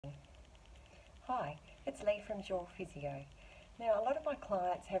Hi, it's Lee from Jaw Physio. Now, a lot of my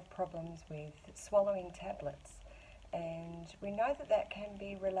clients have problems with swallowing tablets, and we know that that can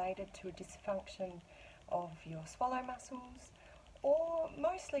be related to a dysfunction of your swallow muscles, or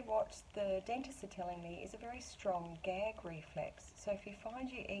mostly what the dentists are telling me is a very strong gag reflex. So if you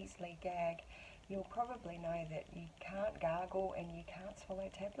find you easily gag, you'll probably know that you can't gargle and you can't swallow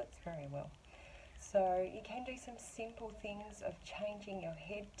tablets very well. So you can do some simple things of changing your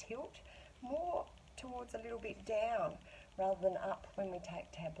head tilt more towards a little bit down rather than up when we take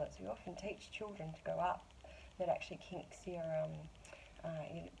tablets. We often teach children to go up. That actually kinks your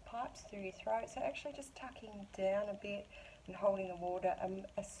pipes through your throat. So actually just tucking down a bit and holding the water,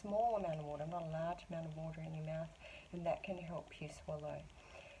 a small amount of water, not a large amount of water in your mouth, and that can help you swallow.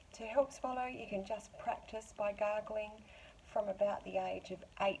 To help swallow, you can just practice by gargling. From about the age of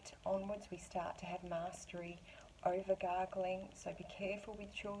 8 onwards, we start to have mastery over gargling, so be careful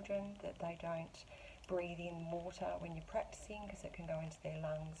with children that they don't breathe in water when you're practicing, because it can go into their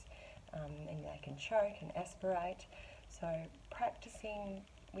lungs and they can choke and aspirate. So practicing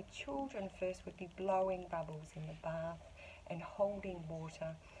with children first would be blowing bubbles in the bath and holding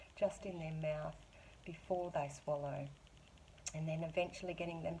water just in their mouth before they swallow, and then eventually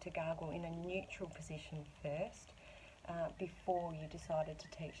getting them to gargle in a neutral position first before you decided to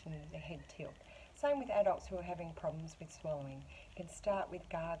teach them the head tilt. Same with adults who are having problems with swallowing. You can start with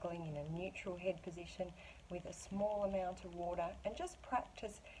gargling in a neutral head position with a small amount of water, and just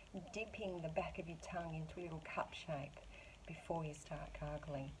practice dipping the back of your tongue into a little cup shape before you start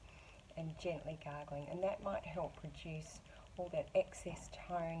gargling, and gently gargling, and that might help reduce all that excess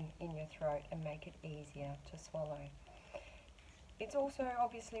tone in your throat and make it easier to swallow. It's also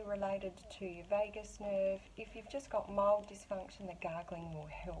obviously related to your vagus nerve. If you've just got mild dysfunction, the gargling will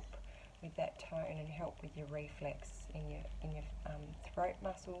help with that tone and help with your reflex in your throat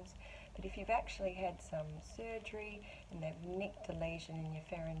muscles. But if you've actually had some surgery and they've nicked a lesion in your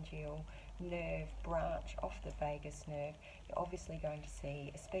pharyngeal nerve branch off the vagus nerve, you're obviously going to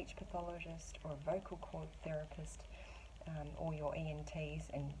see a speech pathologist or a vocal cord therapist, or your ENTs,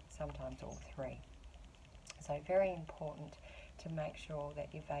 and sometimes all three. So very important to make sure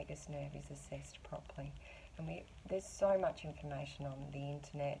that your vagus nerve is assessed properly. And there's so much information on the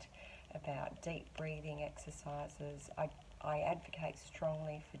internet about deep breathing exercises. I advocate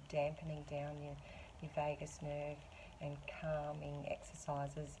strongly for dampening down your vagus nerve and calming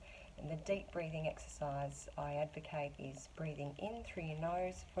exercises. And the deep breathing exercise I advocate is breathing in through your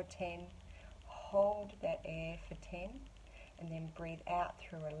nose for 10, hold that air for 10, and then breathe out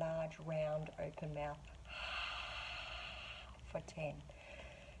through a large round open mouth for 10.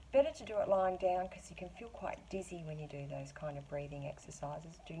 Better to do it lying down, because you can feel quite dizzy when you do those kind of breathing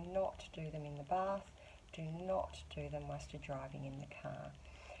exercises. Do not do them in the bath. Do not do them whilst you're driving in the car.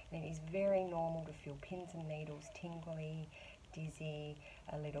 And it is very normal to feel pins and needles, tingly, dizzy,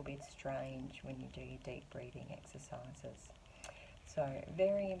 a little bit strange when you do your deep breathing exercises. So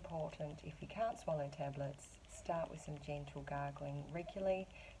very important, if you can't swallow tablets, start with some gentle gargling regularly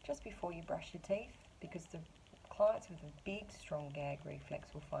just before you brush your teeth, because the clients with a big, strong gag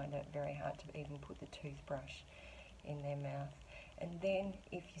reflex will find it very hard to even put the toothbrush in their mouth. And then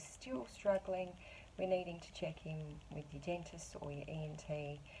if you're still struggling, we're needing to check in with your dentist or your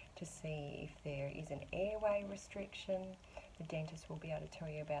ENT to see if there is an airway restriction. The dentist will be able to tell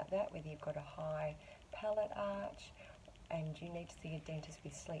you about that, whether you've got a high palate arch, and you need to see a dentist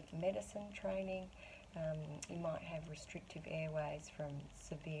with sleep medicine training. You might have restrictive airways from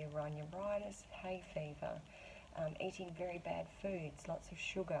severe rhinitis, hay fever, eating very bad foods, lots of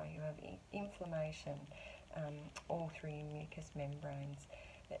sugar, you have inflammation all through your mucous membranes.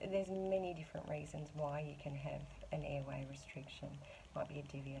 There's many different reasons why you can have an airway restriction. Might be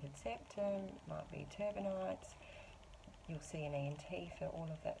a deviated septum, might be turbinates. You'll see an ENT for all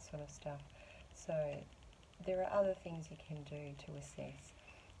of that sort of stuff. So there are other things you can do to assess,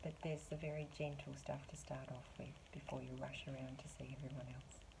 but there's the very gentle stuff to start off with before you rush around to see everyone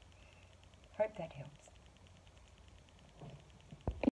else. Hope that helps.